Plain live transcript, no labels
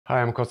Hi,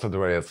 I'm Costa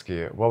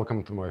Dvorezky.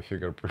 Welcome to my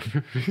figure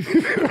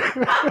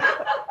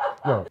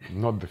No,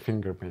 not the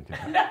finger painting.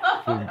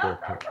 Finger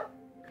painting.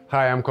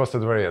 Hi, I'm Costa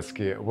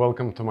Dvorezky.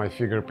 Welcome to my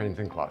figure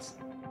painting class.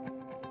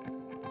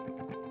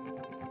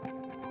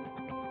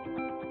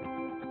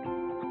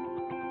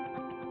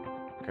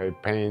 I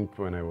paint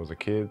when I was a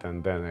kid,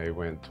 and then I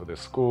went to the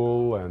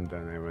school, and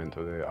then I went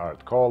to the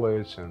art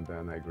college, and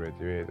then I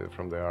graduated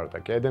from the art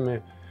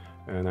academy,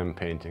 and I'm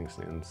painting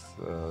since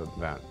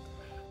then.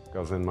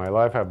 Because in my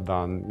life I've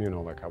done,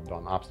 I've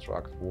done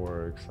abstract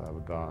works,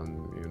 I've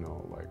done,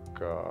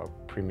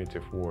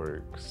 primitive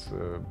works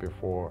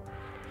before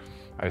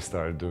I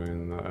started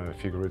doing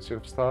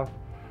figurative stuff.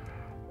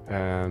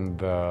 And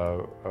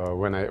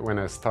when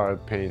I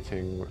started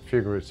painting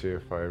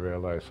figurative, I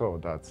realized, oh,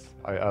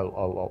 I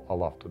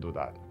love to do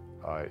that,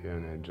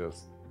 and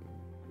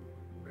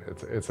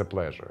it's a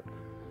pleasure.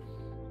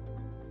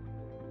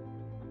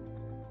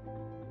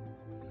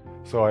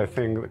 So I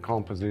think the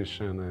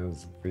composition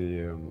is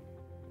the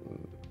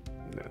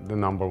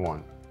number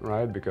one,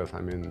 right? Because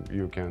I mean,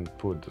 you can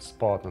put the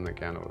spot on the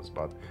canvas,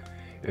 but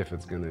if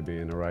it's going to be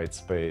in the right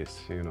space,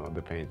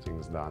 the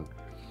painting's done.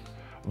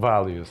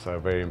 Values are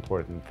a very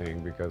important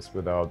thing, because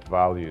without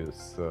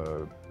values,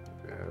 the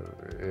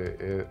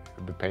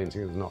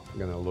painting is not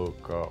going to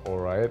look all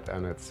right,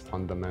 and it's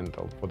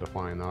fundamental for the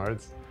fine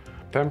arts.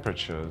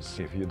 Temperatures,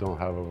 if you don't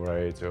have a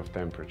variety of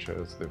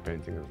temperatures, the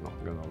painting is not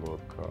going to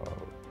look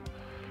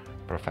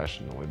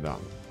professionally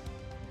done.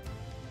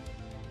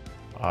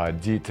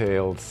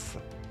 Details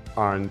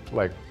aren't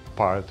like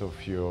part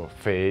of your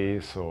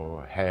face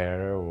or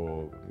hair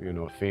or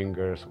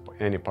fingers,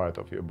 any part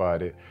of your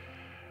body.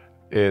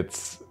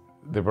 It's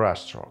the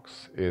brush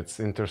strokes, it's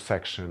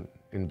intersection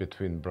in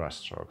between brush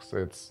strokes,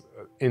 it's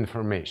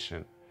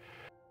information.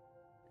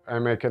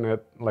 I'm making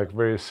it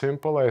very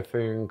simple. I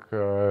think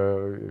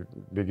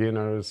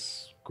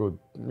beginners could,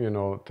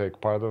 take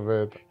part of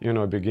it.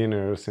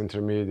 Beginners,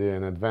 intermediate,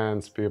 and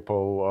advanced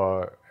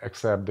people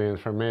accept the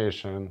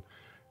information.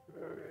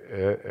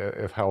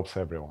 It helps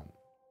everyone.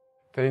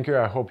 Thank you.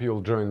 I hope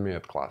you'll join me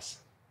at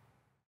class.